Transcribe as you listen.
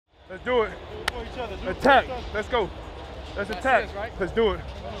Let's do it. Attack. Let's go. Let's attack. Let's do it.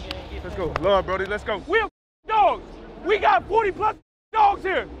 Let's go. Love, Brody. Let's go. We're dogs. We got 40+ dogs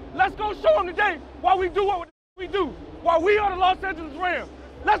here. Let's go show them today why we do what we do. Why we are the Los Angeles Rams.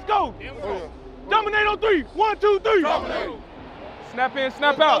 Let's go. Dominate on 3. 1, 2, 3. Dominate. Snap in,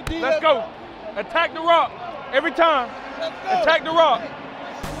 snap out. Let's go. Attack the rock. Every time. Attack the rock.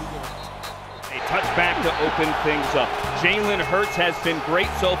 A touchback to open things up. Jalen Hurts has been great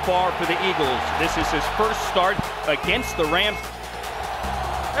so far for the Eagles. This is his first start against the Rams.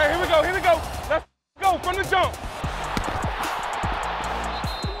 Hey, here we go, here we go. Let's go from the jump.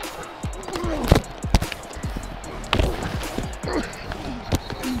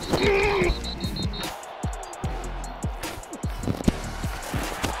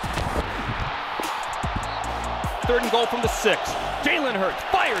 Third and goal from the 6. Jalen Hurts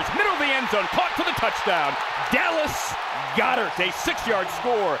fires, middle of the end zone, caught for the touchdown. Dallas Goedert, a 6-yard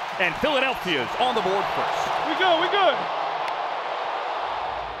score, and Philadelphia's on the board first. We good, we good.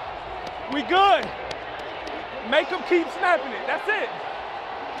 We good. Make them keep snapping it, that's it.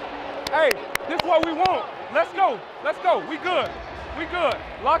 Hey, this is what we want. Let's go, let's go, we good. We good.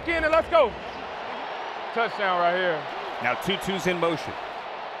 Lock in and let's go. Touchdown right here. Now 2-2's in motion.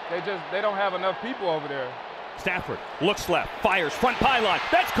 They don't have enough people over there. Stafford looks left, fires front pylon.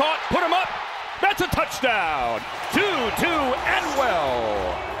 That's caught, put him up. That's a touchdown. 2-2 and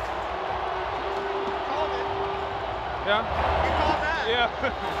well. Yeah?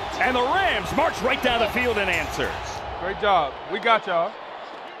 Yeah. And the Rams march right down the field and answers. Great job. We got y'all.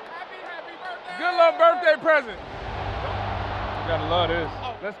 Good little birthday present. You gotta love this.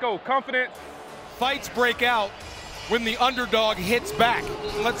 Let's go. Confidence. Fights break out when the underdog hits back.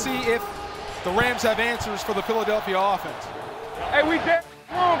 Let's see if the Rams have answers for the Philadelphia offense. Hey, we dead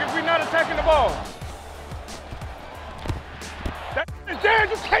wrong if we're not attacking the ball. That is there,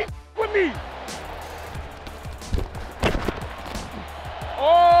 just can't with me.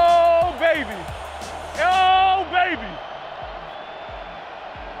 Oh, baby. Oh, baby.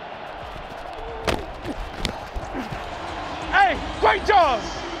 Hey, great job.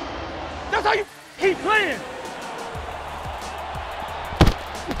 That's how you keep playing.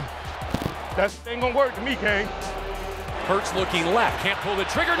 That ain't gonna work to me, Kane. Hurts looking left, can't pull the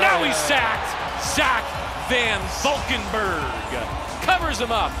trigger. Now he's sacked. Zach Van Valkenburg covers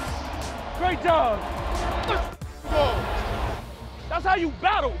him up. Great job. That's how you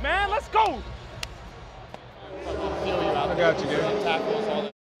battle, man. Let's go. I got you, Gary.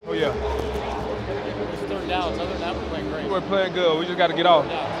 Oh, yeah. It's third down. Other than that, we're playing great. We're playing good. We just got to get off.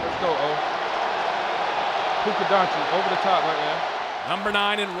 Let's go, O. Puka Nacua over the top right there. Number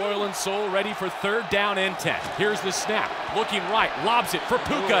 9 in Royal and Soul, ready for third down and 10. Here's the snap. Looking right, lobs it for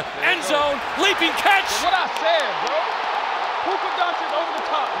Puka. End zone, leaping catch. That's what I said, bro. Puka Nacua over the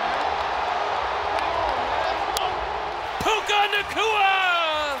top, man. Puka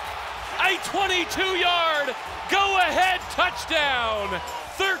Nacua! A 22-yard go-ahead touchdown.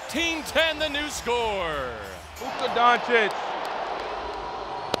 13-10 the new score. Puka Doncic.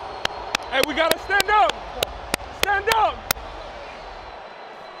 Hey, we gotta stand up. Stand up.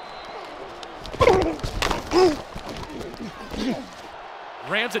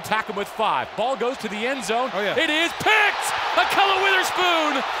 Rams attack him with 5. Ball goes to the end zone. Oh, yeah. It is picked! Akella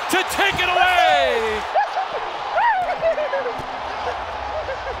Witherspoon to take it away!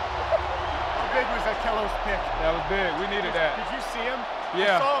 How big was that Kello's pick? That was big. We needed that. Did you see him?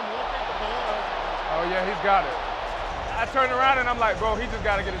 Yeah. I saw him look at the ball. Oh, yeah, he's got it. I turned around and I'm like, bro, he just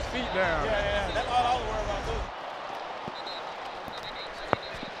got to get his feet down. Yeah. That's all I was worried about, too.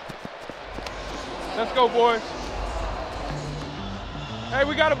 Let's go, boys. Hey,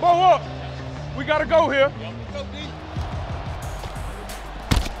 we got to bow up. We got to go here.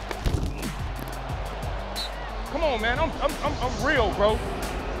 Come on, man. I'm real, bro.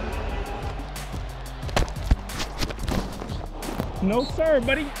 No, sir,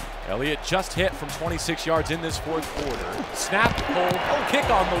 buddy. Elliott just hit from 26 yards in this fourth quarter. Snap, hold, kick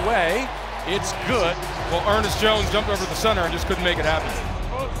on the way. It's good. Well, Ernest Jones jumped over the center and just couldn't make it happen.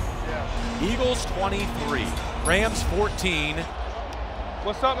 Eagles 23, Rams 14.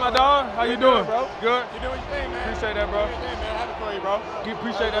 What's up, my dog? How you doing, bro? Good? You doing your thing, man. Appreciate that, bro. You doing your thing, man. Happy for you, bro. You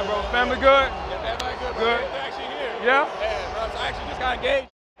appreciate that, bro. Family good? Yeah, family good, bro. Good. They're actually here. Yeah? Yeah, bro. I actually just got engaged.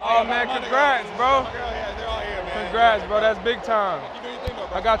 Oh, man, congrats, bro. My girl, yeah, they're all here, man. Congrats, bro. That's big time. You do your thing, though,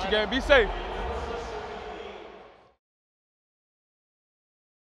 bro. I got you, gang. Be safe.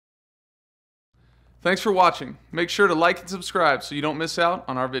 Thanks for watching. Make sure to like and subscribe so you don't miss out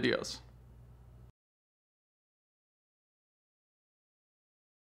on our videos.